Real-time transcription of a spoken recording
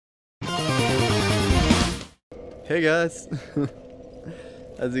Hey guys!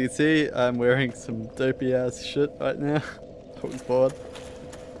 As you can see, I'm wearing some dopey ass shit right now. I was bored.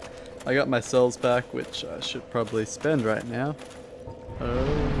 I got my souls back, which I should probably spend right now.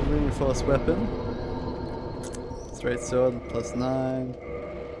 Reinforced weapon. Straight sword plus 9.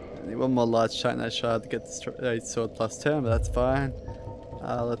 I need one more large titanite shard to get the straight sword plus 10, but that's fine.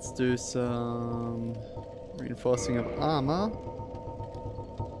 Let's do some reinforcing of armor.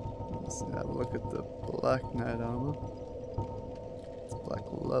 Let's have a look at the black knight armor. It's black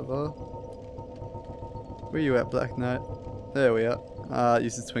leather. Where you at, Black Knight? There we are. It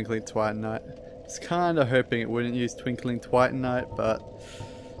uses Twinkling Titanite. I was kinda hoping it wouldn't use Twinkling Titanite, but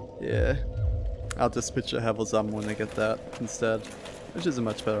yeah. I'll just switch to Havel's armor when I get that instead, which is a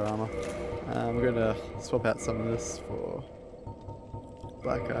much better armor. We're gonna swap out some of this for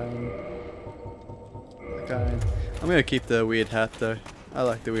black iron. Black iron. I'm gonna keep the weird hat though. I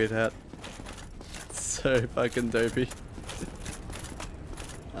like the weird hat. It's so fucking dopey.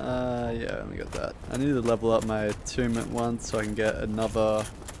 Yeah, I only got that. I need to level up my attunement once so I can get another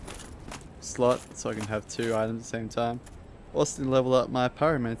slot so I can have 2 items at the same time. Also level up my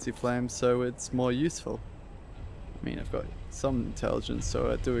pyromancy flame so it's more useful. I mean, I've got some intelligence, so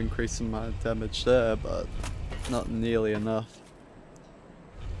I do increase my damage there, but not nearly enough.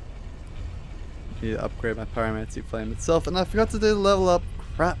 I need to upgrade my pyromancy flame itself, and I forgot to do the level up.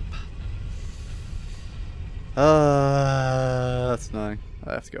 Crap. That's annoying.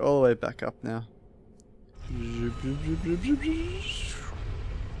 I have to go all the way back up now.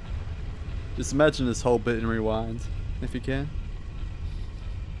 Just imagine this whole bit in rewind, if you can.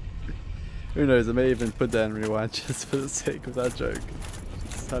 Who knows, I may even put that in rewind just for the sake of that joke.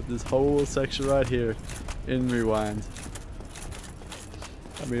 Just have this whole section right here in rewind.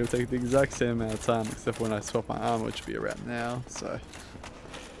 I mean, it'll take the exact same amount of time except when I swap my armor, which will be around now, so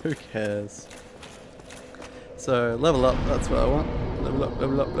who cares? So, level up, that's what I want. Level up,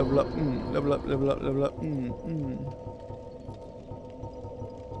 level up, level up, level up, level up, level up,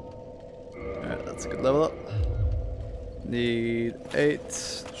 Alright, that's a good level up. Need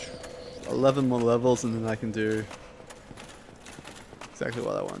 11 more levels and then I can do exactly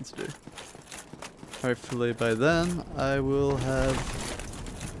what I want to do. Hopefully by then I will have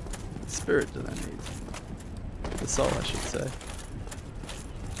the spirit that I need. The soul, I should say.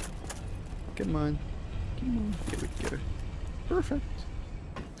 Come on. Come on. Here we go. Perfect.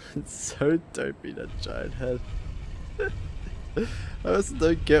 It's so dopey, that giant head. I also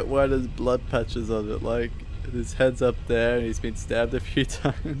don't get why there's blood patches on it. Like, his head's up there and he's been stabbed a few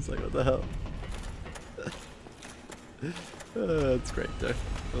times. Like, what the hell? It's great though.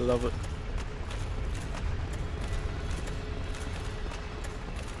 I love it.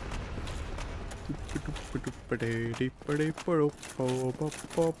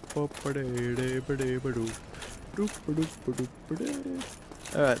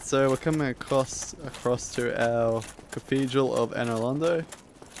 Alright, so we're coming across to our Cathedral of Anorlando.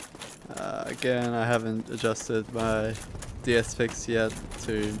 Again, I haven't adjusted my DS fix yet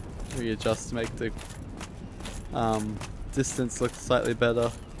to readjust to make the distance look slightly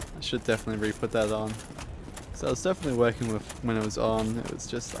better. I should definitely re-put that on. So I was definitely working with when it was on. It was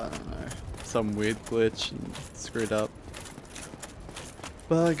just, I don't know, some weird glitch and screwed up.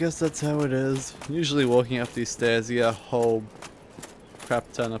 But I guess that's how it is. Usually walking up these stairs you get a whole crap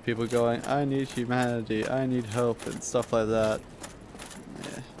ton of people going, I need humanity, I need help and stuff like that.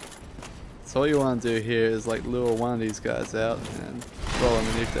 Yeah. So what you want to do here is like lure one of these guys out and roll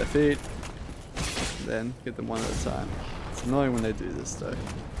underneath their feet. And then get them one at a time. It's annoying when they do this though.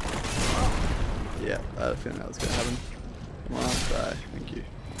 Yeah, I had a feeling that was going to happen. Come on, die. Thank you.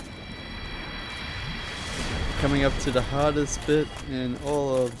 Coming up to the hardest bit in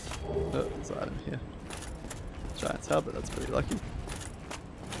all of... Oh, there's an item here. Giant's Helmet, that's pretty lucky.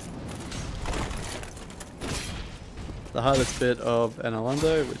 The hardest bit of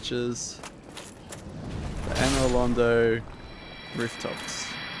Anorlando, which is the Anorlando rooftops.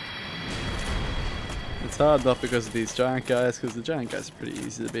 It's hard not because of these giant guys, because the giant guys are pretty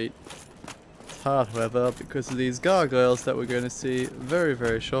easy to beat. It's hard, however, because of these gargoyles that we're going to see very,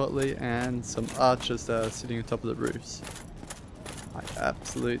 very shortly, and some archers that are sitting on top of the roofs. Like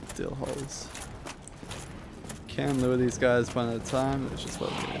absolute dill holes. Can lure these guys one at a time, which is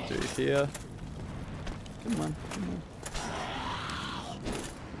what we're going to do here. Come on, come on.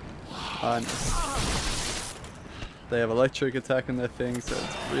 Ah, nice. They have electric attack on their thing, so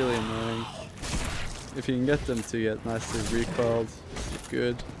it's really annoying. If you can get them to get nicely recoiled, you're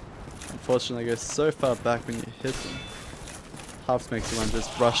good. Unfortunately, it goes so far back when you hit them. Half makes you want to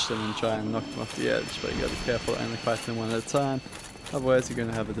just rush them and try and knock them off the edge, but you gotta be careful and only fight them one at a time, otherwise you're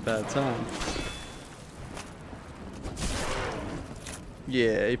gonna have a bad time.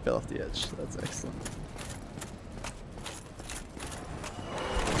 Yeah, he fell off the edge. That's excellent.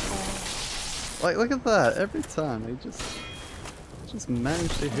 Like, look at that. Every time he just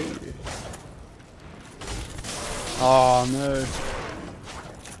managed to hit you. Oh no.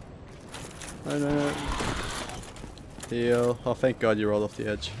 No, no, no. Heal. Oh, thank God you rolled off the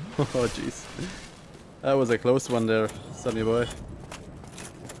edge. Oh, jeez. That was a close one there, Sunny boy.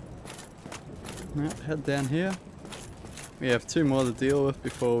 Now, head down here. We have 2 more to deal with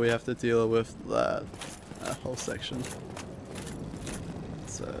before we have to deal with that whole section.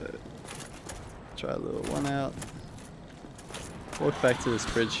 So, try a little one out. Walk back to this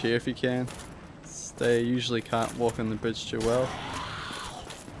bridge here if you can. They usually can't walk on the bridge too well.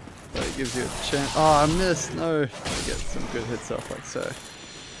 But it gives you a chance. Oh, I missed! No! I get some good hits off like so.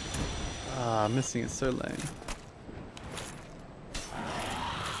 Ah, missing is so lame.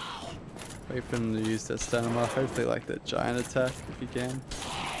 Wait for them to use their stamina. Hopefully like the giant attack if you can.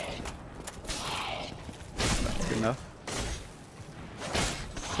 That's good enough.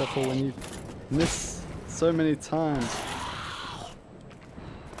 Except for when you miss so many times.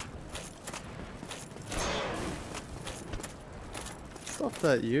 Stop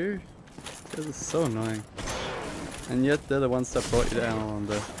that, you! This is so annoying. And yet they're the ones that brought you down on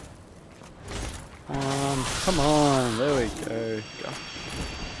the... Come on, there we go. God.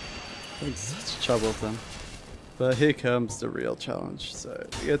 I'm in such trouble with them. But here comes the real challenge. So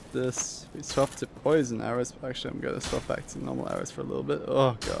we get this, we swap to poison arrows. Actually, I'm going to swap back to normal arrows for a little bit.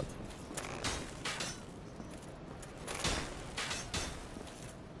 Oh god.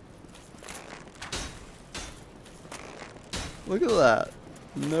 Look at that.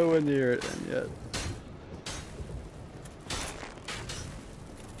 Nowhere near it and yet.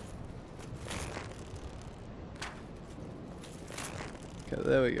 Okay,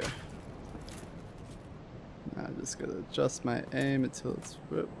 there we go. Now I just gotta adjust my aim until it's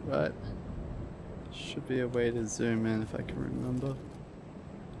right. Should be a way to zoom in if I can remember.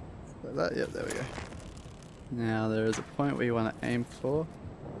 Like that, yep, there we go. Now there is a point where you want to aim for.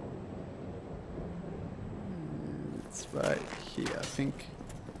 And it's right here, I think.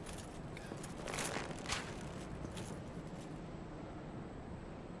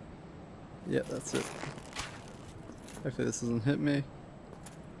 Yep, that's it. Hopefully this doesn't hit me.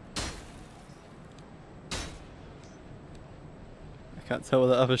 I can't tell where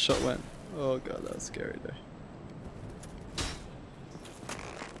the other shot went. Oh god, that was scary though.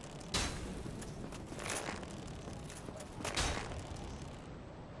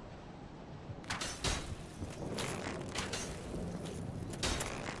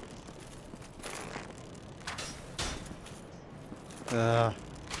 Ah.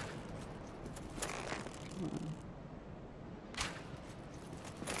 Come on.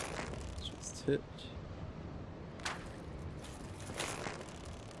 Just hit.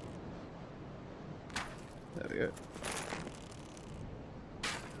 There we go.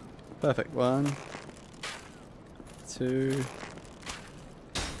 Perfect. 1, 2,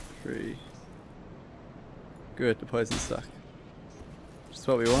 3. Good, the poison's stuck. Just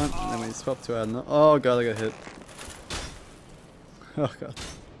what we want, and then we swap to our oh god, I got hit. Oh god.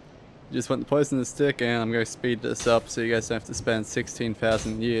 You just want the poison to stick, and I'm going to speed this up so you guys don't have to spend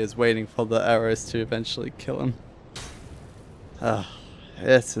 16,000 years waiting for the arrows to eventually kill him. Ah,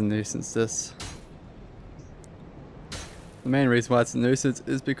 it's a nuisance this. The main reason why it's a nuisance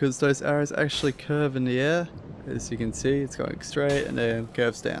is because those arrows actually curve in the air. As you can see, it's going straight and then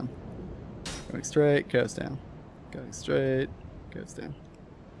curves down. Going straight, curves down. Going straight, curves down.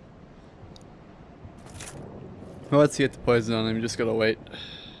 Once you get the poison on him, you just gotta wait.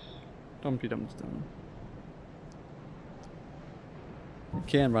 Dumpty dum dum. You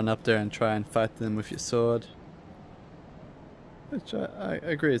can run up there and try and fight them with your sword. Which I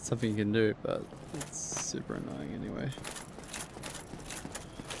agree it's something you can do, but it's super annoying anyway.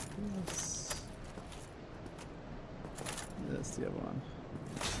 Yes. There's the other one.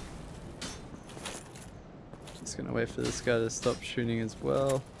 Just gonna wait for this guy to stop shooting as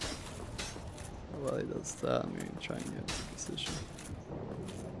well. While he does that, I'm going to try and get into position.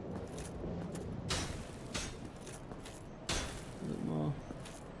 A bit more.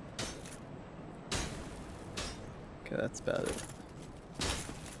 Okay, that's about it.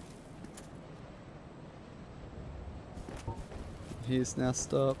 He's now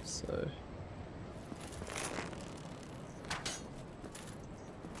stopped, so...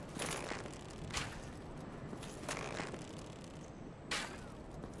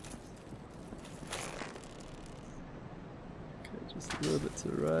 Just a little bit to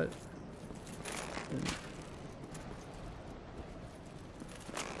the right. And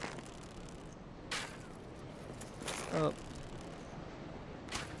up.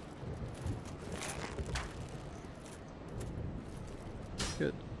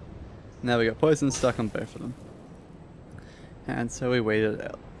 Now we got poison stuck on both of them. And so we waited it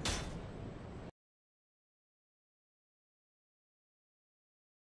out.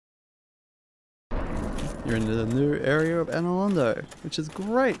 You're in the new area of Analondo, which is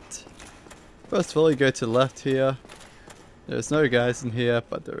great! First of all, you go to the left here. There's no guys in here,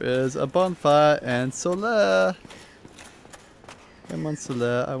 but there is a bonfire and Solaire! Come on,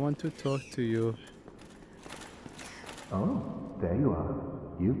 Solaire, I want to talk to you. Oh, there you are.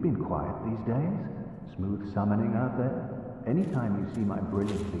 You've been quiet these days. Smooth summoning out there. Anytime you see my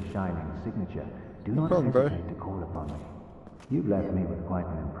brilliantly shining signature, do not hesitate to call upon me. You've left me with quite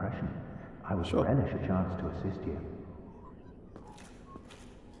an impression. I would relish a chance to assist you.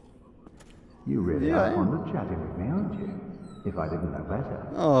 You really are fond of chatting with me, aren't you? If I didn't know better,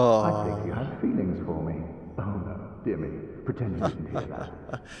 I'd think you had feelings for me. Oh no, dear me. Pretend you didn't hear that.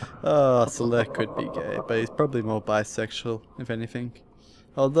 Oh, Solaire could be gay, but he's probably more bisexual, if anything.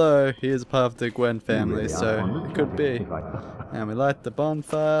 Although, he is part of the Gwen family, so it could be. And we light the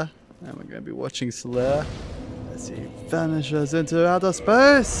bonfire, and we're going to be watching Solaire as he vanishes into outer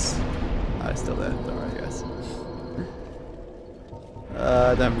space! Oh, he's still there, don't worry guys.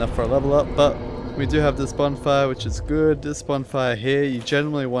 I don't have enough for a level up, but we do have this bonfire, which is good. This bonfire here, you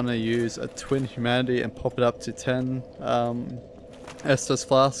generally want to use a twin humanity and pop it up to 10 Estus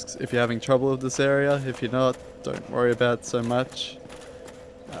flasks if you're having trouble with this area. If you're not, don't worry about it so much.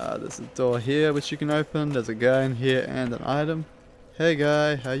 There's a door here which you can open. There's a guy in here and an item. Hey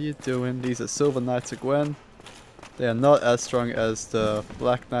guy, how you doing? These are Silver Knights of Gwen. They are not as strong as the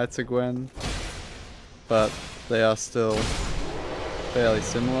Black Knights of Gwen, but they are still fairly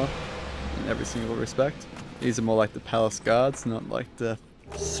similar in every single respect. These are more like the Palace Guards, not like the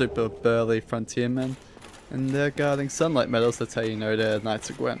super burly frontiermen. And they're guarding sunlight medals, that's how you know they're Knights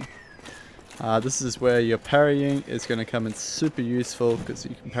of Gwen. This is where your parrying is going to come in super useful, because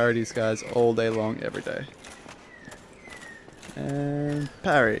you can parry these guys all day long, every day. And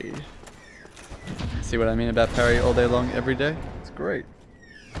parry. See what I mean about parry all day long, every day? It's great.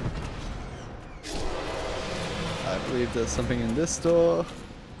 I believe there's something in this door.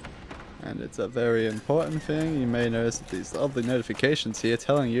 And it's a very important thing. You may notice that these lovely notifications here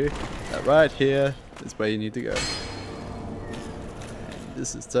telling you that right here is where you need to go. And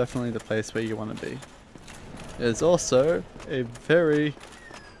this is definitely the place where you want to be. There's also a very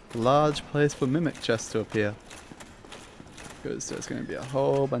large place for mimic chests to appear. Because there's going to be a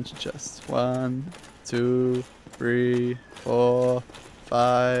whole bunch of chests. 1, 2, 3, 4,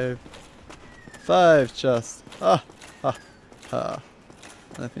 5. 5 chests. Ah, ha, ha.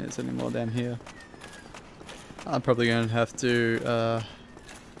 I don't think there's any more down here. I'm probably going to have to,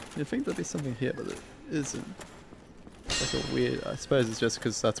 you'd think there'd be something here, but it isn't. It's like a weird, I suppose it's just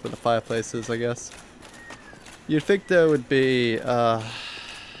because that's where the fireplace is, I guess. You'd think there would be, I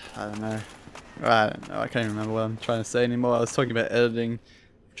don't know. I can't even remember what I'm trying to say anymore. I was talking about editing,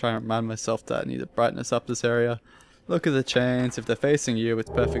 trying to remind myself that I need to brightness up this area. Look at the chains, if they're facing you, it's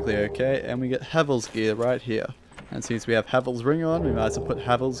perfectly okay, and we get Havel's gear right here. And since we have Havel's ring on, we might as well put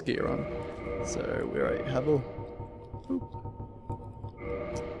Havel's gear on. So, where are you, Havel? Boop.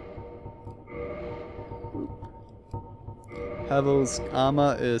 Boop. Havel's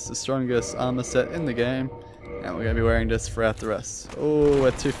armor is the strongest armor set in the game, and we're going to be wearing this throughout the rest. Oh,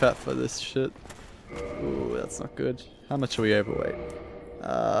 we're too fat for this shit. Oh, that's not good. How much are we overweight?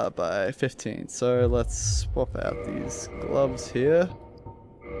 By 15. So let's swap out these gloves here.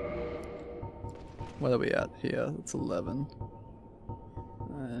 What are we at here? That's 11.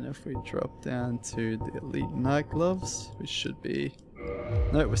 And if we drop down to the Elite Night gloves, we should be...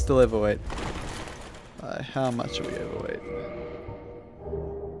 No, we're still overweight. By how much are we overweight?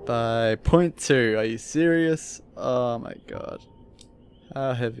 By 0.2. Are you serious? Oh my god.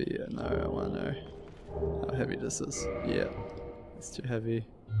 How heavy? No, I want to know how heavy this is. Yeah, it's too heavy.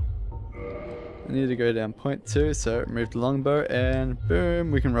 I need to go down 0.2, so remove the longbow and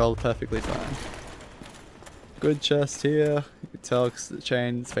boom, we can roll perfectly fine. Good chest here. You can tell because the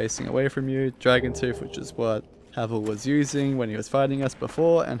chain is facing away from you. Dragon Tooth, which is what Havel was using when he was fighting us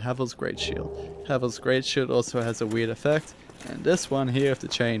before, and Havel's Great Shield. Havel's Great Shield also has a weird effect, and this one here, with the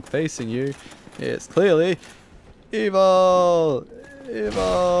chain facing you, is clearly evil!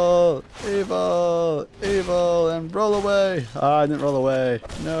 Evil! Evil! Evil! And roll away! Ah, I didn't roll away.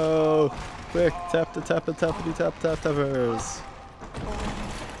 No! Quick! Tap the tap the tappity tap tap tappers!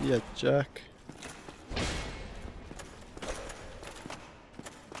 Yeah, Jack.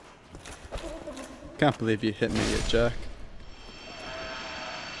 Can't believe you hit me, you jerk.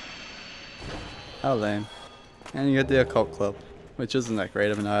 How lame. And you get the occult club, which isn't that great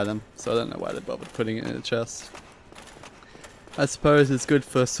of an item, so I don't know why they bothered putting it in a chest. I suppose it's good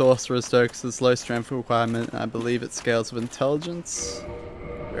for sorcerers though, because there's low strength requirement, and I believe it scales with intelligence.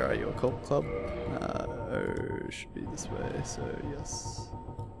 Where are you, occult club? Oh, should be this way, so yes.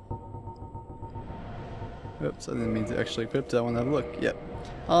 Oops, I didn't mean to actually equip that one. Have a look. Yep.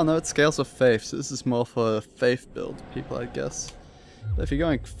 Oh no, it scales with faith, so this is more for faith build people, I guess. But if you're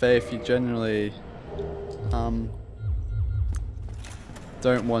going faith, you generally don't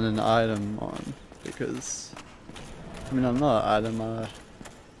want an item on, because I mean, I'm not an item.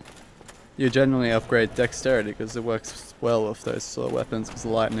 You generally upgrade dexterity because it works well with those sort of weapons, because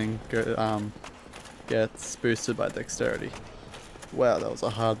lightning gets boosted by dexterity. Wow, that was a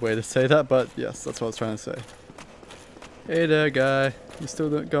hard way to say that, but yes, that's what I was trying to say. Hey there, guy. You still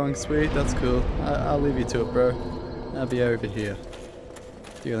going sweet? That's cool. I'll leave you to it, bro. I'll be over here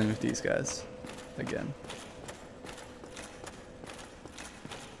dealing with these guys again.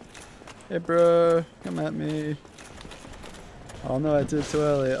 Hey, bro. Come at me. Oh no, I did it too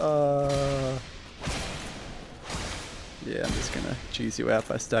early. Yeah, I'm just gonna cheese you out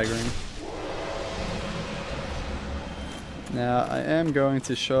by staggering. Now, I am going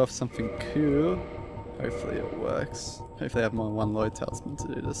to show off something cool. Hopefully it works. Hopefully I have more than one Lloyd talisman to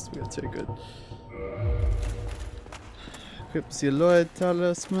do this. We got two good. Equips your Lloyd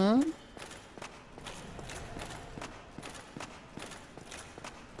talisman.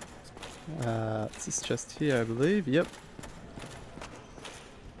 This is just here, I believe. Yep.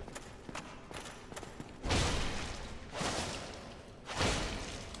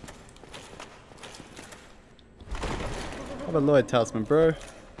 Have a Lloyd talisman, bro.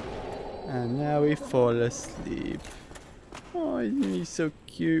 And now we fall asleep. Oh, he's so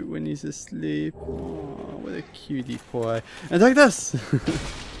cute when he's asleep. Oh, what a cutie pie. And like this!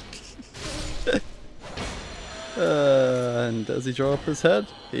 And does he draw up his head?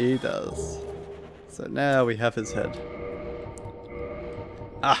 He does. So now we have his head.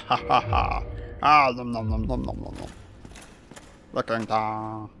 Ah ha ha ha! Ah, nom nom nom nom nom nom nom. Looking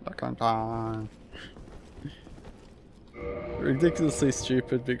time, looking time. Ridiculously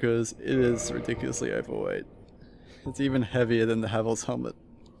stupid because it is ridiculously overweight. It's even heavier than the Havel's helmet.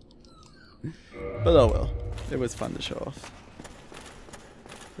 But oh well, it was fun to show off.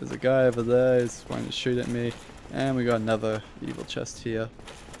 There's a guy over there who's trying to shoot at me, and we got another evil chest here.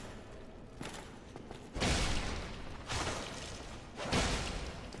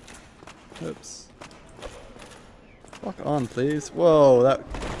 Oops. Walk on, please. Whoa, that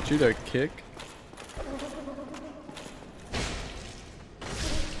judo kick.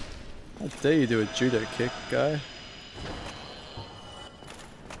 How dare you do a judo kick, guy?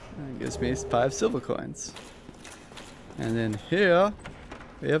 And it gives me 5 silver coins. And then here,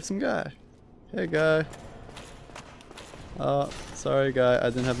 we have some guy. Hey, guy. Oh, sorry, guy.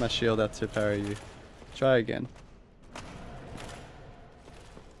 I didn't have my shield out to parry you. Try again.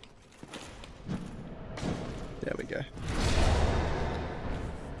 There we go.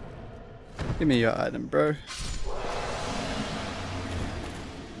 Give me your item, bro.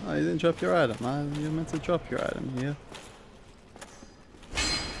 Oh, you didn't drop your item. You're meant to drop your item here.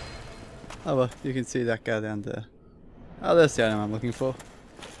 Oh well, you can see that guy down there. Oh, that's the item I'm looking for.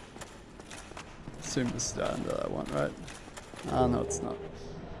 Assume it's the item that I want, right? Oh, no, it's not.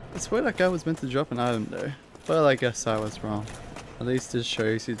 I swear that guy was meant to drop an item there. But I guess I was wrong. At least it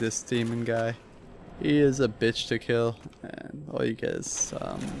shows you this demon guy. He is a bitch to kill, and all you get is,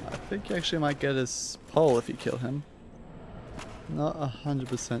 I think you actually might get his pole if you kill him. Not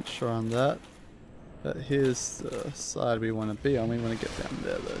 100% sure on that, but here's the side we want to be on. We want to get down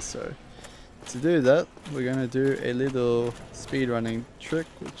there though, so to do that, we're going to do a little speedrunning trick,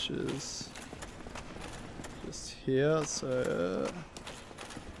 which is just here, so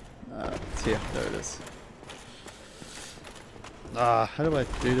it's here, there it is. How do I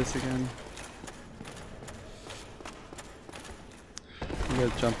do this again? You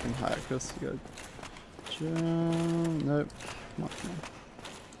gotta jump in higher, Kris. You gotta jump. Nope. Come on, come on.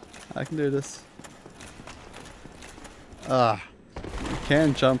 I can do this. You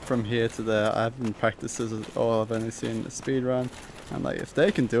can jump from here to there. I haven't practiced this at all. I've only seen a speed run. I'm like, if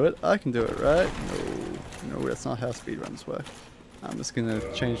they can do it, I can do it, right? No, no, that's not how speedruns work. I'm just gonna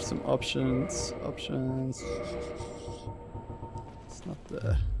change some options. Options. It's not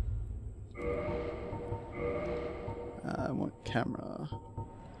there. I want camera.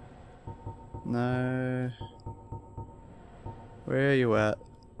 No. Where are you at?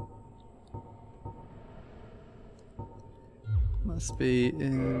 Must be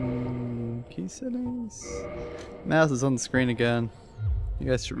in key settings. Mouse is on the screen again. You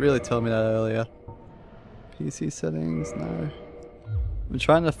guys should really tell me that earlier. PC settings, no. I'm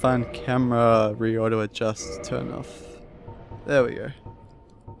trying to find camera re-auto adjust turn off. There we go.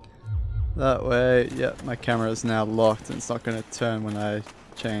 That way, yeah, my camera is now locked and it's not going to turn when I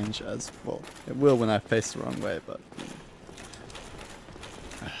change as well. It will when I face the wrong way, but you know.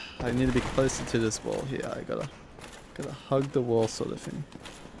 I need to be closer to this wall here. I gotta hug the wall sort of thing.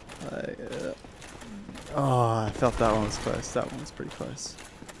 Oh, I felt that one was close. That one was pretty close.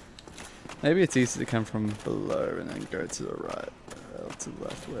 Maybe it's easy to come from below and then go to the right, or to the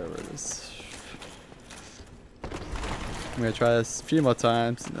left, wherever it is. I'm going to try this a few more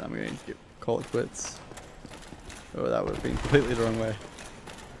times and then I'm going to call it quits. Oh, that would have been completely the wrong way.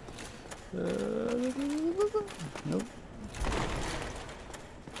 Nope.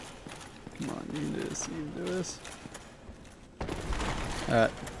 Come on, you can do this, you can do this.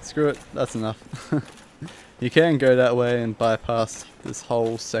 Alright, screw it, that's enough. You can go that way and bypass this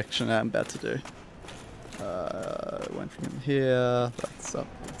whole section that I'm about to do. Went from here, that's up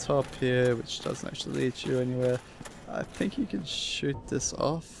the top here, which doesn't actually lead you anywhere. I think you can shoot this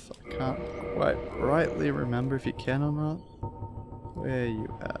off. I can't quite rightly remember if you can or not. Where are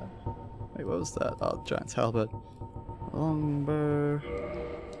you at? Wait, what was that? Oh, giant's halberd. Longbow.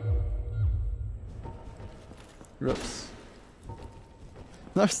 Whoops.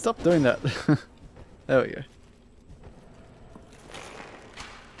 No, stop doing that. There we go.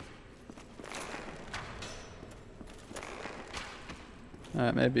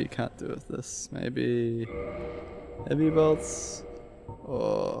 Alright, maybe you can't do it with this. Maybe heavy bolts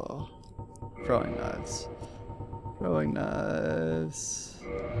or throwing knives. Throwing knives.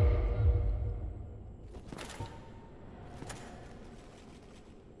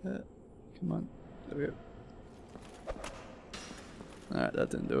 Yeah, come on. There we go. Alright, that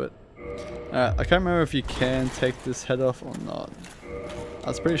didn't do it. Alright, I can't remember if you can take this head off or not. I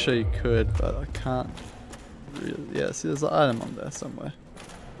was pretty sure you could, but I can't really. Yeah, see there's an item on there somewhere.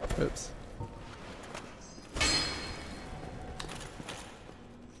 Oops.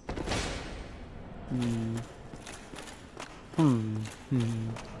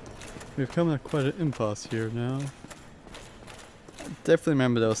 We've come at quite an impasse here now. I definitely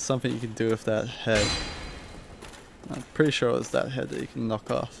remember there was something you could do with that head. I'm pretty sure it was that head that you can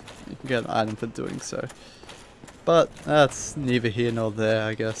knock off. You can get an item for doing so. But that's neither here nor there,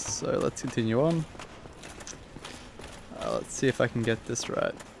 I guess. So let's continue on. Let's see if I can get this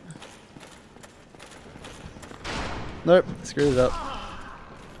right. Nope, screwed it up.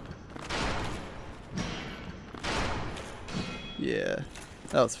 Yeah,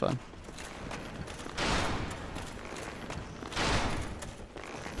 that was fun.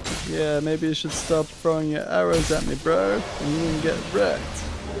 Yeah, maybe you should stop throwing your arrows at me, bro, and you can get wrecked.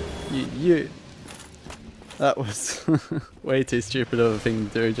 You. That was way too stupid of a thing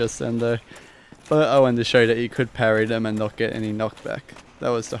to do just then though. But I wanted to show you that you could parry them and not get any knockback. That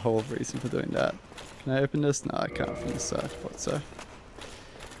was the whole reason for doing that. Can I open this? No, I can't from this side. I thought so.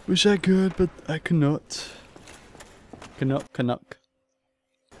 Wish I could, but I cannot. Cannot.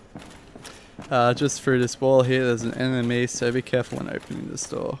 Just through this wall here, there's an enemy, so be careful when opening this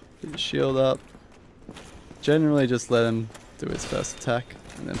door. Put your shield up. Generally, just let him do his first attack,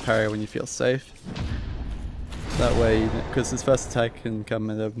 and then parry when you feel safe. That way, because his first attack can come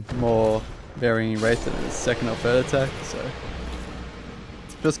at a more varying rate than his second or third attack, so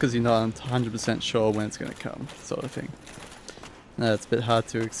just because you're not 100% sure when it's going to come, sort of thing. Now, it's a bit hard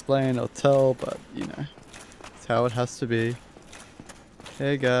to explain or tell, but you know, it's how it has to be.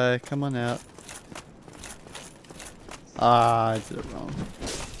 Hey guy, come on out. Ah, I did it wrong.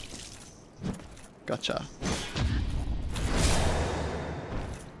 Gotcha.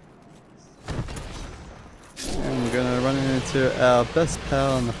 And we're gonna run into our best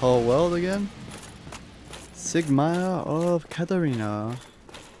pal in the whole world again. Sigmar of Katarina.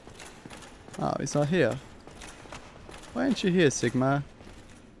 Oh, he's not here. Why aren't you here, Sigmar?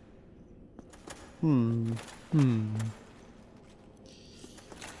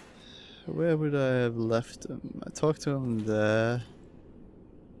 Where would I have left him? I talked to him there.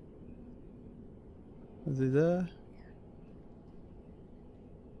 Was he there?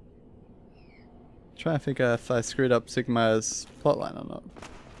 I'm trying to think if I screwed up Sigmar's plotline or not.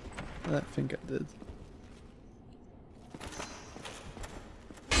 I don't think I did.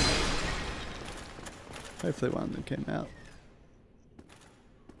 Hopefully one of them came out.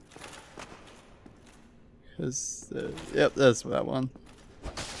 Because, yep, there's that one.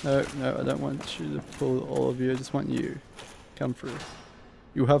 No, I don't want you to pull all of you, I just want you. Come through.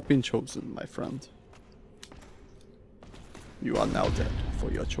 You have been chosen, my friend. You are now dead for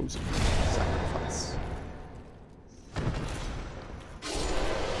your chosen sacrifice.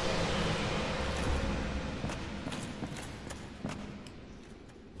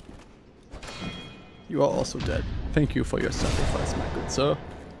 You are also dead Thank you for your sacrifice, my good sir.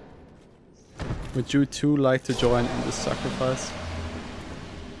 Would you too like to join in this sacrifice?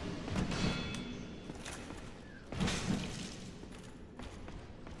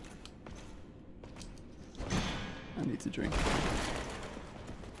 I need to drink.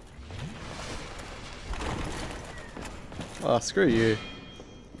 Oh, screw you.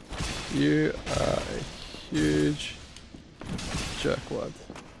 You are a huge jerkwad.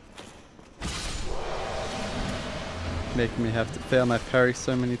 Making me have to fail my parry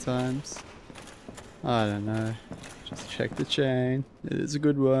so many times. I don't know. Just check the chain. It is a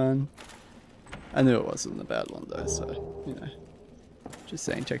good one. I knew it wasn't a bad one though, so, you know. Just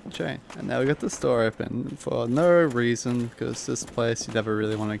saying check the chain. And now we got this door open for no reason, because this place you never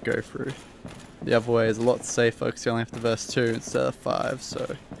really want to go through. The other way is a lot safer because you only have to verse 2 instead of 5,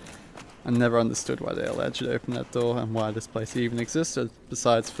 so I never understood why they allowed you to open that door and why this place even existed,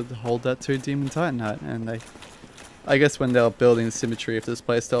 besides for to hold that 2 Demon Titanite. And they, I guess when they were building the symmetry of this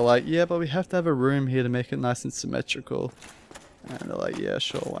place, they were like, yeah, but we have to have a room here to make it nice and symmetrical. And they're like, yeah,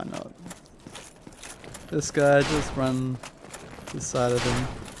 sure, why not? This guy, just run to the side of him.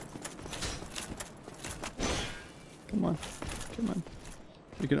 Come on, come on.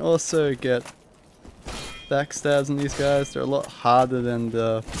 You can also get backstabs on these guys. They're a lot harder than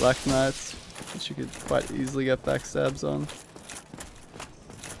the Black Knights, which you could quite easily get backstabs on.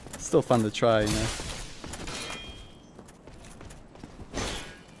 Still fun to try, you know.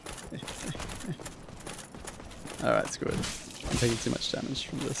 Alright, screw it. I'm taking too much damage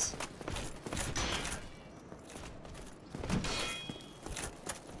from this.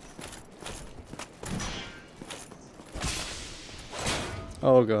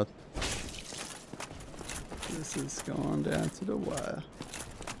 Oh god. This is going down to the wire.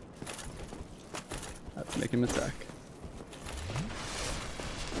 I have to make him attack.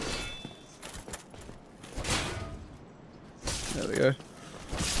 There we go.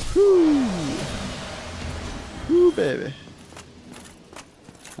 Whoo! Whoo, baby.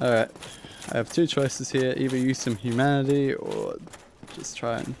 Alright. I have 2 choices here. Either use some humanity or just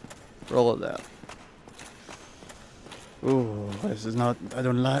try and roll it out. Ooh, this is not... I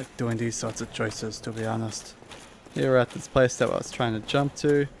don't like doing these sorts of choices, to be honest. Here we're at this place that I was trying to jump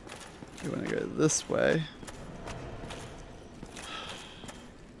to. We want to go this way.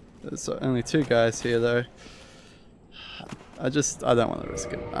 There's only 2 guys here though. I don't want to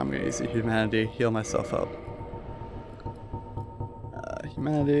risk it. I'm going to use the humanity, heal myself up.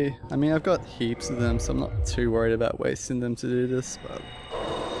 Humanity, I mean I've got heaps of them, so I'm not too worried about wasting them to do this, but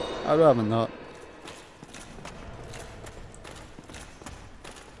I'd rather not.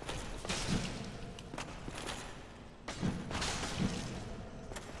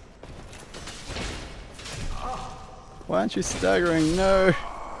 Why aren't you staggering? No!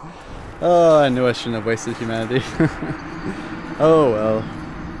 Oh, I knew I shouldn't have wasted humanity. Oh well.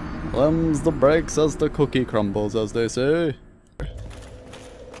 Them's the breaks as the cookie crumbles, as they say.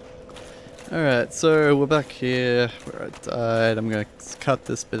 Alright, so we're back here where I died. I'm gonna cut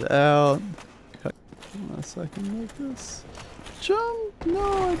this bit out. Unless I can make this jump.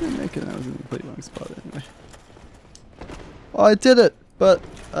 No, I didn't make it. I was in the complete wrong spot anyway. Oh, I did it! But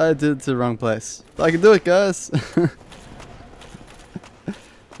I did it to the wrong place. But I can do it, guys!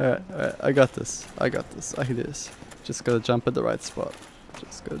 Alright, I got this. I got this. I can do this. Just gotta jump at the right spot.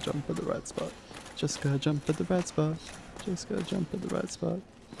 Just gotta jump at the right spot. Just gotta jump at the right spot. Just gotta jump at the right spot.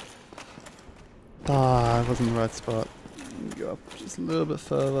 Ah, it wasn't the right spot. Go up just a little bit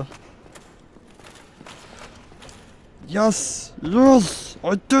further. Yes! Yes!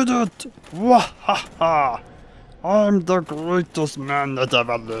 I did it! Wahaha! I'm the greatest man that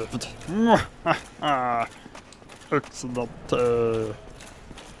ever lived. Wahaha! Excellent.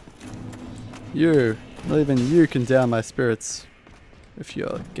 You, not even you can down my spirits with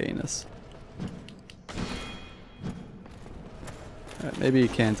your gayness. Alright, maybe you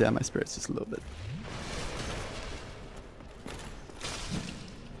can down my spirits just a little bit.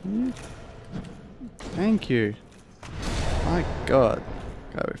 Thank you. My god.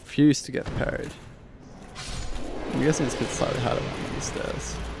 I refuse to get parried. I'm guessing it's a bit slightly harder on these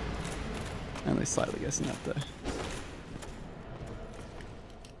stairs. Only slightly guessing that though.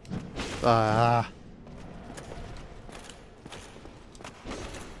 Ah.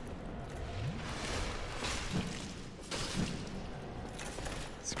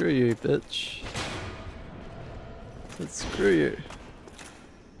 Screw you, bitch. Let's screw you.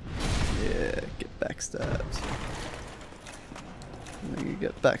 Yeah, get backstabbed. And then you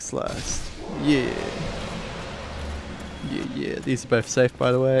get backsliced. Yeah. Yeah. These are both safe,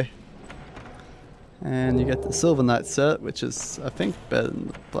 by the way. And you get the Silver Knight set, which is, I think, better than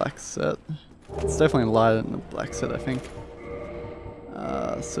the black set. It's definitely lighter than the black set, I think.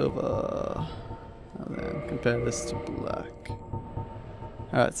 Silver. And then compare this to black.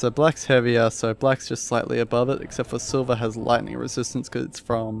 Alright, so black's heavier, so black's just slightly above it, except for silver has lightning resistance because it's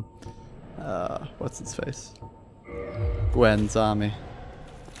from, what's its face? Gwen's army.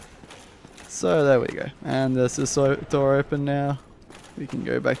 So there we go. And there's this door open now. We can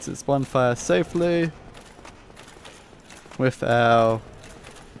go back to this bonfire safely with our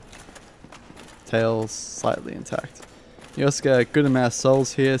tails slightly intact. You also get a good amount of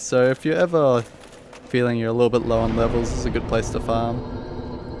souls here, so if you're ever feeling you're a little bit low on levels, this is a good place to farm.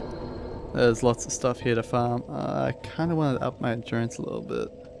 There's lots of stuff here to farm. I kind of want to up my endurance a little bit.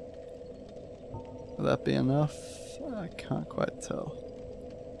 Will that be enough? I can't quite tell.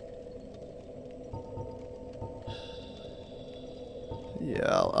 Yeah,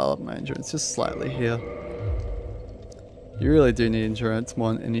 I'll up my endurance just slightly here. You really do need endurance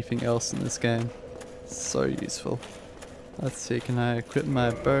more than anything else in this game. It's so useful. Let's see, can I equip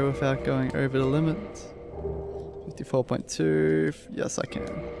my bow without going over the limit? 54.2, yes I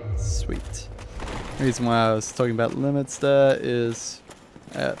can. Sweet. The reason why I was talking about limits there is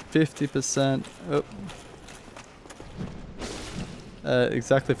at 50%,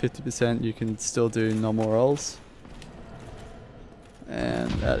 exactly 50% you can still do normal rolls.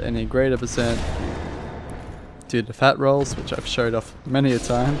 And at any greater percent, do the fat rolls, which I've showed off many a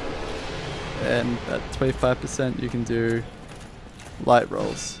time. And at 25% you can do light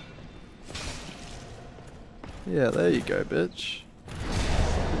rolls. Yeah, there you go, bitch.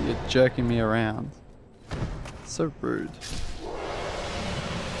 You're jerking me around. So rude.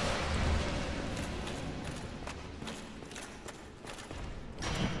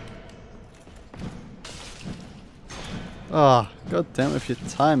 Ah, oh, god damn it with your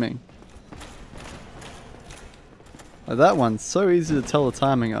timing. Like that one's so easy to tell the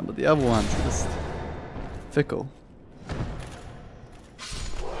timing on, but the other one's just fickle.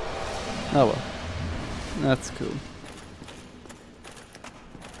 Oh well. That's cool.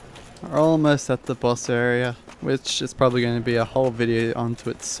 We're almost at the boss area, which is probably going to be a whole video onto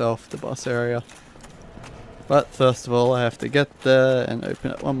itself, the boss area. But first of all, I have to get there and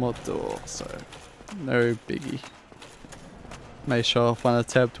open up one more door, so no biggie. May show off one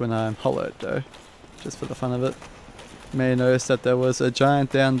attempt when I'm hollowed though, just for the fun of it. May notice that there was a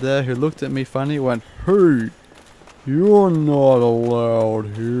giant down there who looked at me funny and went, "Hey, you're not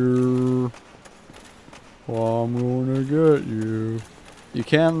allowed here. I'm gonna get you." You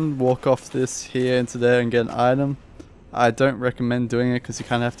can walk off this here into there and get an item. I don't recommend doing it because you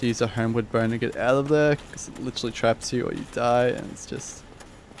kind of have to use a homewood bone to get out of there because it literally traps you or you die, and it's just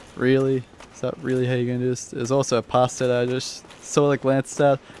really, is that really how you're gonna do this? There's also a pass that I just sort of glanced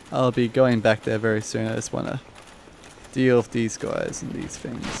at. I'll be going back there very soon. I just want to deal with these guys and these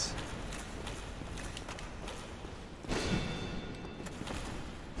things.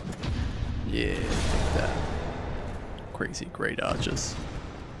 Yeah, that crazy great archers.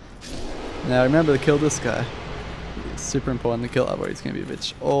 Now remember to kill this guy. It's super important to kill, otherwise he's going to be a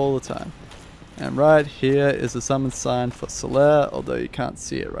bitch all the time. And right here is the summon sign for Solaire, although you can't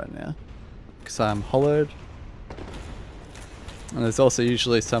see it right now because I'm hollowed. And there's also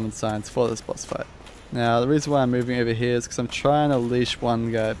usually summon signs for this boss fight. Now the reason why I'm moving over here is because I'm trying to leash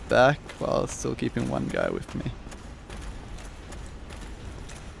one guy back while still keeping one guy with me.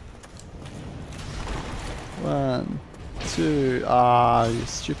 1, 2, ah, you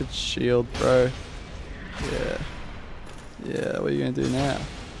stupid shield, bro. Yeah. Yeah, what are you gonna do now?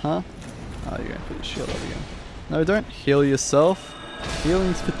 Huh? Oh, you're gonna put your shield up again. No, don't heal yourself.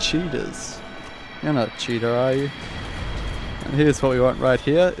 Healing's for cheaters. You're not a cheater, are you? And here's what we want right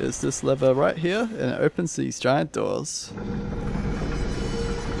here, is this lever right here, and it opens these giant doors.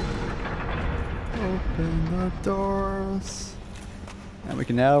 Open the doors. And we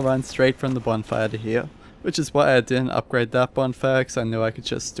can now run straight from the bonfire to here, which is why I didn't upgrade that bonfire, because I knew I could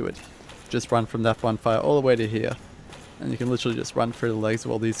just do it. Just run from that bonfire all the way to here. And you can literally just run through the legs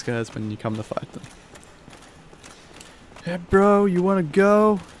of all these guys when you come to fight them. Hey bro, you wanna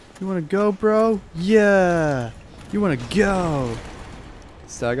go? You wanna go, bro? Yeah! You wanna go?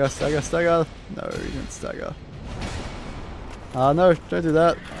 Stagger, stagger, stagger. No, you didn't stagger. Ah, no, don't do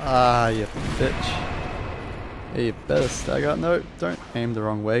that. Ah, you bitch. Hey, you better stagger. No, don't aim the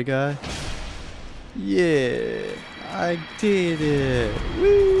wrong way, guy. Yeah, I did it.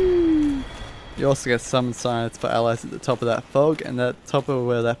 Woo! You also get summon signs for allies at the top of that fog, and that top of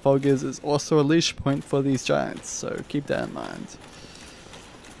where that fog is also a leash point for these giants, so keep that in mind.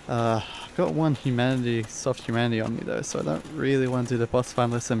 I've got one humanity, soft humanity on me though, so I don't really want to do the boss fight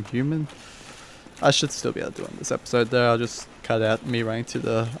unless I'm human. I should still be able to do in this episode though. I'll just cut out me running to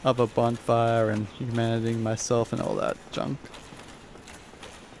the other bonfire and humanitying myself and all that junk.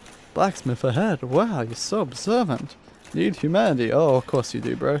 Blacksmith ahead. Wow, you're so observant. Need humanity. Oh, of course you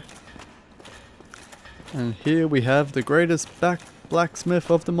do, bro. And here we have the greatest blacksmith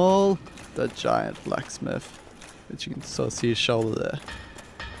of them all. The giant blacksmith. Which you can sort of see his shoulder there.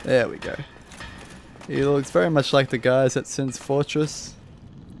 There we go. He looks very much like the guys at Sin's Fortress.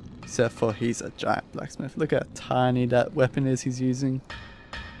 Except for he's a giant blacksmith. Look how tiny that weapon is he's using.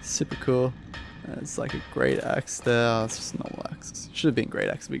 Super cool. And it's like a great axe there. Oh, it's just a normal axe. Should have been great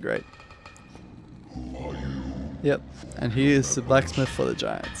axe, would be great. Yep. And he is the blacksmith for the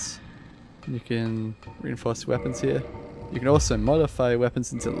giants. You can reinforce your weapons here. You can also modify your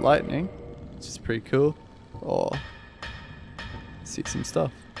weapons into lightning, which is pretty cool. Or see some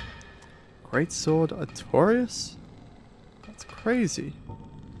stuff. Great sword Artorias? That's crazy.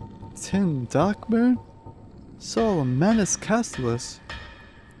 10 Dark Moon? Soul Manus Castellus?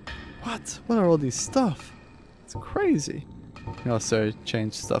 What? What are all these stuff? It's crazy. You can also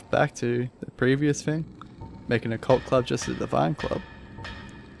change stuff back to the previous thing. Making a cult club just a divine club.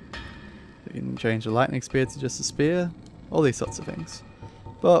 You can change a lightning spear to just a spear. All these sorts of things.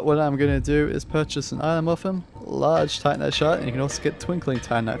 But what I'm going to do is purchase an item off him. Large Titanite shot, and you can also get Twinkling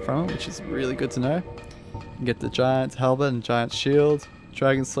Titanite from him, which is really good to know. You can get the Giant Halberd and Giant Shield.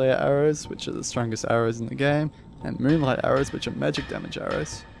 Dragon Slayer arrows, which are the strongest arrows in the game. And Moonlight arrows, which are magic damage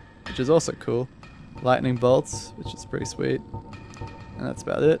arrows. Which is also cool. Lightning bolts, which is pretty sweet. And that's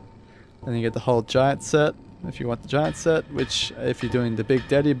about it. Then you get the whole giant set, if you want the giant set, which if you're doing the Big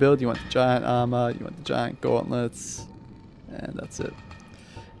Daddy build, you want the giant armor, you want the giant gauntlets, and that's it.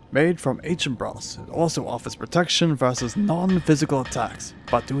 Made from ancient brass, it also offers protection versus non-physical attacks,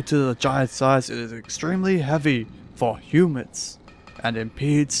 but due to the giant size it is extremely heavy for humans, and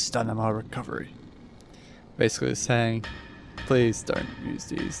impedes stamina recovery. Basically saying, please don't use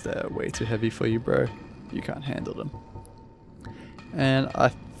these, they're way too heavy for you, bro. You can't handle them. And I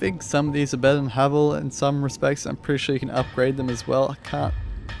think some of these are better than Havel in some respects. I'm pretty sure you can upgrade them as well. I can't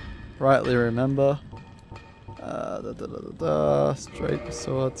rightly remember. Straight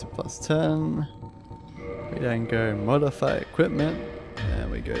sword to +10. We then go modify equipment.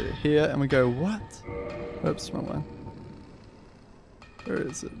 And we go to here and we go what? Oops, wrong one. Where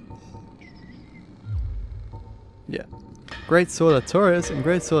is it? Yeah. Great Sword Artorias and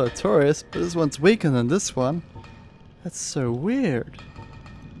Great Sword Artorias, but this one's weaker than this one. That's so weird.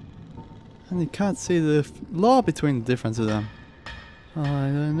 And you can't see the law between the difference of them. Oh, I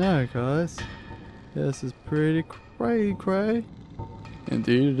don't know, guys. This is pretty cray.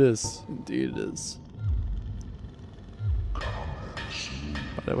 Indeed it is. Indeed it is.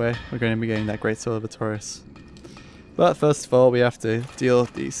 By the way, we're going to be getting that Great Sword of Artorias. But first of all, we have to deal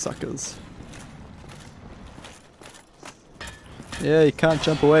with these suckers. Yeah, you can't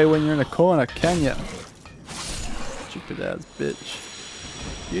jump away when you're in a corner, can ya? Stupid ass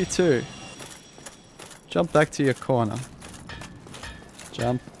bitch. You too. Jump back to your corner.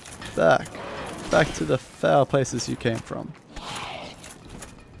 Jump back. Back to the foul places you came from.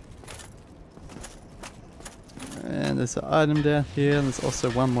 And there's an item down here, and there's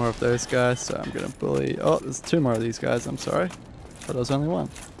also one more of those guys, so I'm gonna bully. Oh, there's two more of these guys, I'm sorry. But there was only one.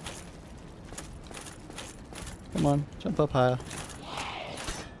 Come on, jump up higher.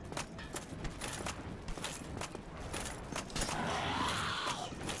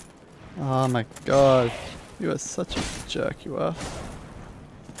 Oh my god, you are such a jerk, you are.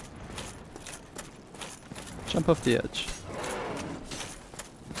 Jump off the edge.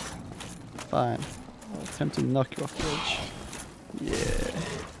 Fine. I'll attempt to knock you off the edge. Yeah.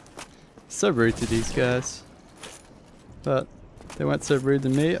 So rude to these guys. But if they weren't so rude to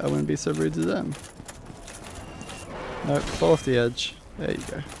me, I wouldn't be so rude to them. Nope, fall off the edge. There you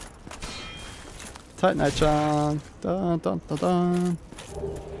go. Titanite chunk. Dun dun dun dun.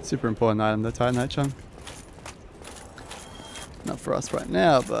 Super important item, the Titanite chunk. Not for us right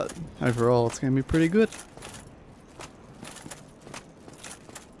now, but overall it's going to be pretty good.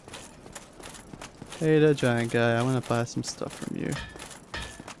 Hey there, giant guy, I want to buy some stuff from you.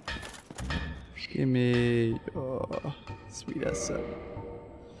 Give me your sweet ass set.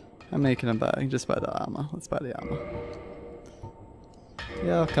 How many can I buy? I can just buy the armor. Let's buy the armor.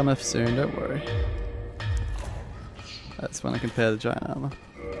 Yeah, I'll come up soon, don't worry. I just want to compare the giant armor.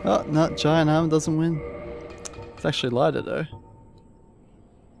 Oh, no, giant armor doesn't win. It's actually lighter though.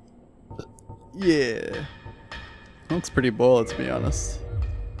 But yeah. Looks pretty baller to be honest.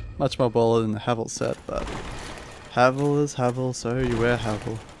 Much more baller than the Havel set, but Havel is Havel, so you wear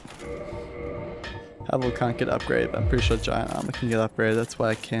Havel. Havel can't get upgraded, but I'm pretty sure giant armor can get upgraded, that's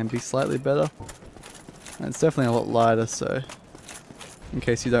why it can be slightly better. And it's definitely a lot lighter, so in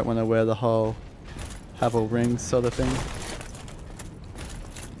case you don't want to wear the whole Havel ring sort of thing.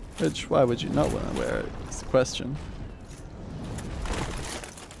 Which, why would you not want to wear it? Is the question.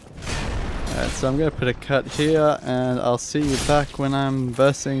 Alright, so I'm going to put a cut here, and I'll see you back when I'm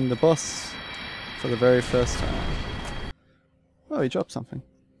versing the boss for the very first time. Oh, he dropped something.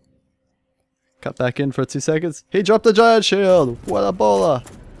 Cut back in for 2 seconds. He dropped a giant shield! What a baller!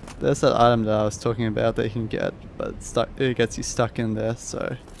 There's that item that I was talking about that you can get, but it gets you stuck in there,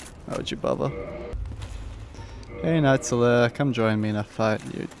 so why would you bother? Hey Nightslayer, come join me in a fight,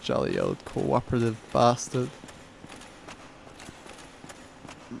 you jolly old cooperative bastard.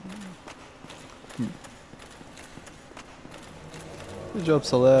 Good job,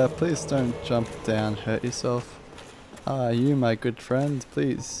 Solaire. Please don't jump down, hurt yourself. Ah, you, my good friend,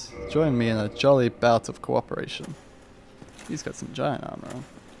 please join me in a jolly bout of cooperation. He's got some giant armor on.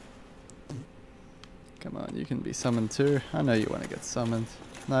 Come on, you can be summoned too. I know you want to get summoned.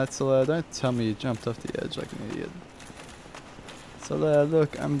 Night Solaire, don't tell me you jumped off the edge like an idiot. Solaire,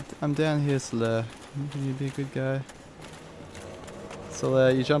 look, I'm down here, Solaire. Can you be a good guy?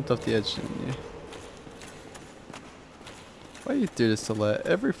 Solaire, you jumped off the edge, didn't you? Why do you do this, Solaire,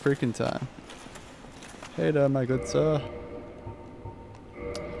 every freaking time? Hey there, my good sir.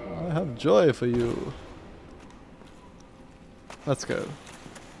 I have joy for you. Let's go.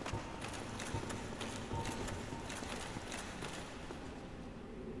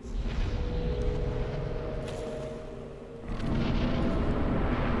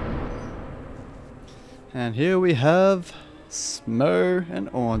 And here we have Smo and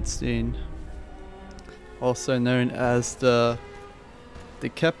Ornstein, also known as the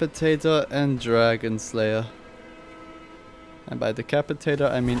Decapitator and Dragon Slayer. And by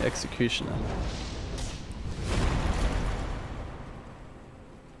Decapitator I mean Executioner.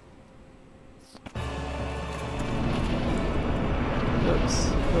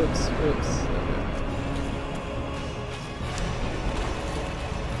 Oops, oops, oops.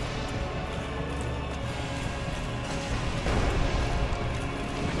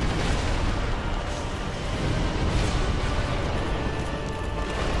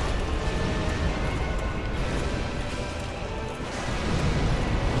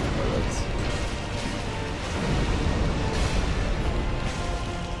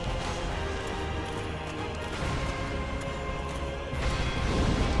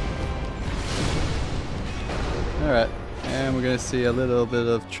 Alright, and we're going to see a little bit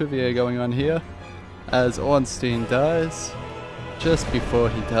of trivia going on here. As Ornstein dies, just before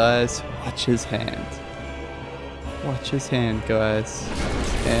he dies, watch his hand. Watch his hand, guys.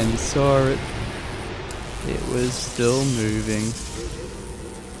 And you saw it. It was still moving.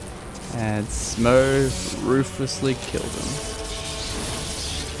 And Smo ruthlessly killed him.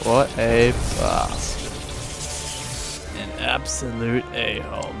 What a bastard. An absolute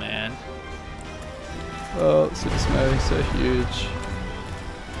a-hole, man. Oh, Smo, so huge.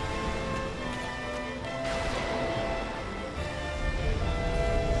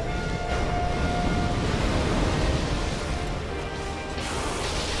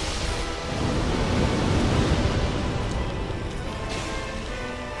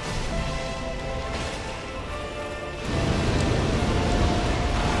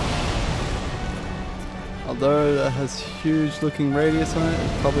 Although that has huge looking radius on it,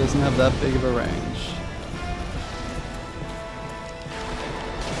 it probably doesn't have that big of a range.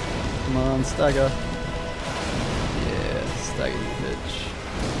 Come on, stagger. Yeah, stagger you bitch.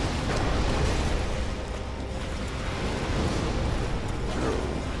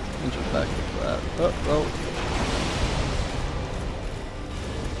 Oh, inch back with that. Oh, oh.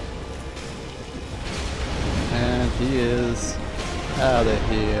 And he is out of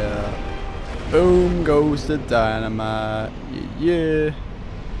here. Boom goes the dynamite. Yeah.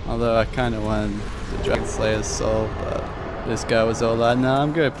 Although I kind of wanted the Dragon Slayer's soul, but this guy was all like, nah,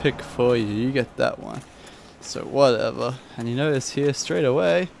 I'm gonna pick for you, you get that one. So whatever. And you notice here straight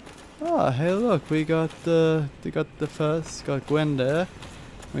away, oh hey look, we got the first, got Gwen there.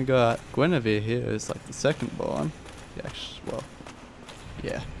 We got Gwynevere here, who's like the second born. Yeah, well,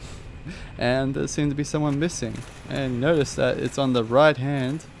 yeah. And there seemed to be someone missing. And you notice that it's on the right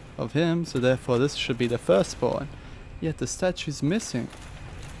hand of him, so therefore this should be the firstborn. Yet the statue's missing.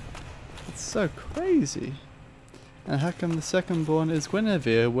 It's so crazy. And how come the secondborn is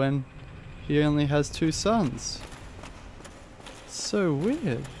Gwynevere when he only has 2 sons? So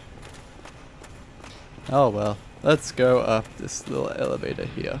weird. Oh well, let's go up this little elevator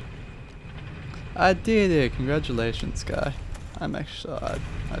here. I did it! Congratulations, guy. I'm actually, I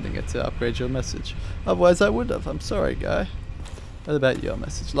didn't get to upgrade your message. Otherwise I would have. I'm sorry, guy. What about your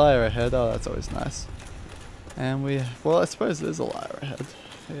message? Liar ahead. Oh, that's always nice. And well, I suppose there's a liar ahead.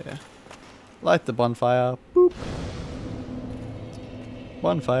 Yeah. Light the bonfire. Boop.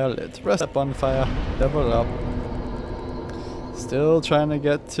 Bonfire lit. Rest that bonfire. Level up. Still trying to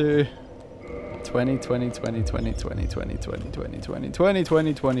get to 20, 20, 20, 20, 20, 20, 20, 20, 20, 20, 20,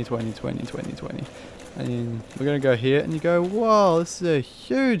 20, 20, 20, 20, 20. And we're going to go here and you go, whoa, this is a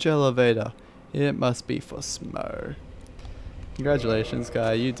huge elevator. It must be for Smo. Congratulations,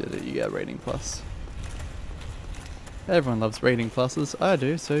 guy. You did it. You get a rating plus. Everyone loves rating pluses. I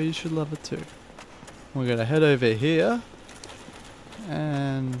do, so you should love it too. We're going to head over here.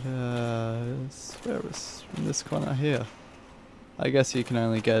 And where was in this corner here? I guess you can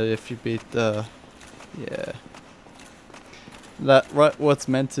only get it if you beat the, yeah. What's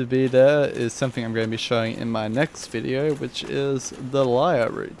meant to be there is something I'm going to be showing in my next video, which is the liar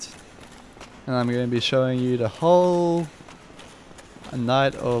route. And I'm going to be showing you the whole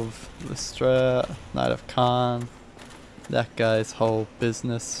Knight of Lustra, Knight of Khan, that guy's whole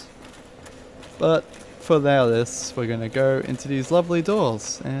business. But for now we're going to go into these lovely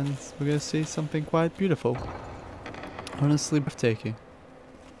doors and we're going to see something quite beautiful. Honestly breathtaking.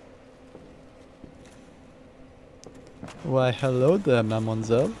 Why hello there,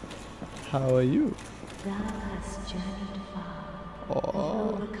 mademoiselle. How are you? Thou hast journeyed far,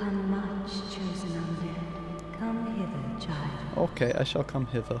 Oh. and overcome much, chosen undead. Come hither, child. Okay, I shall come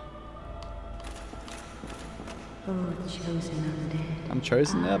hither. O chosen undead. I'm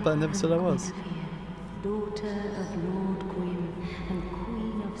chosen now, but I never said I was. Gwynevere, daughter of Lord Gwyn and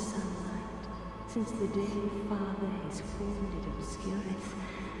Queen of Sunlight. Since the day Father his wounded obscureth,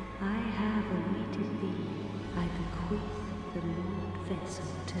 I have awaited thee. I bequeath the Lord vessel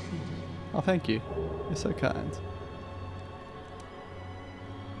to thee. Oh, thank you. You're so kind.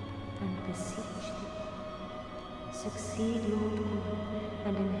 And beseech thee, succeed Lord Gwyn,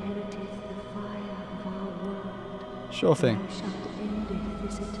 and inheriteth the fire of our world. Sure thing. Thou shalt endeth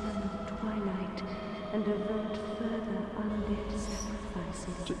this eternal twilight, and avert further undead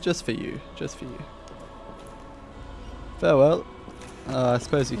sacrifices. Just for you. Just for you. Farewell. I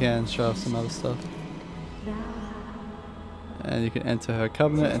suppose you can show off some other stuff. Thou And you can enter her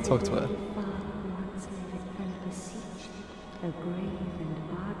covenant and talk to her. once lived and beseeched, a grave and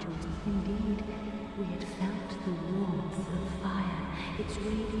arduous indeed. We had felt the warmth of fire, its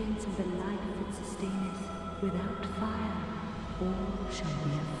radiance and the life it sustaineth. Without fire, all shall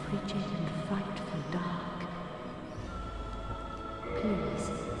be a frigid and frightful dark. Please,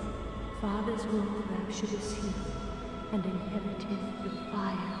 Father's will thou shouldest hear, and inheriteth the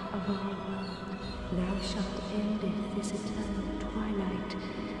fire of our world. Thou shalt endeth this eternal twilight,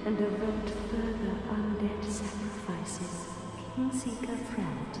 and avert further undead sacrifices. Kingseeker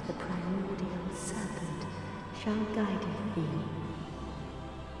Friend, the primordial serpent, shall guide thee.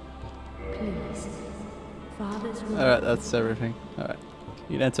 Please, Father's will. Alright, that's everything. Alright.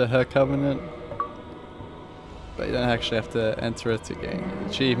 You can enter her covenant, but you don't actually have to enter it to gain an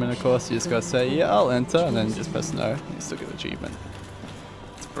achievement, of course. You just gotta say, yeah, I'll enter, and then you just press no, and you still get the achievement.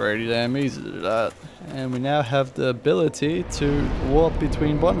 It's pretty damn easy to do that. And we now have the ability to warp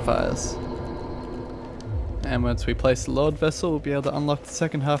between bonfires. And once we place the Lord Vessel, we'll be able to unlock the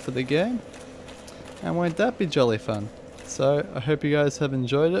second half of the game. And won't that be jolly fun? So, I hope you guys have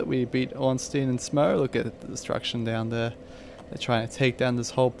enjoyed it. We beat Ornstein and Smo. Look at the destruction down there. They're trying to take down this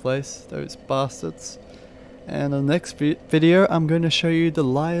whole place, those bastards. And in the next video, I'm going to show you the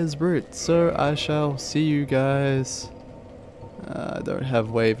Liar's Route. So, I shall see you guys. I don't have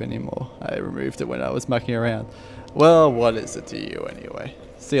wave anymore. I removed it when I was mucking around. Well, what is it to you anyway?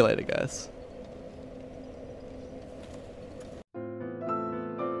 See you later, guys.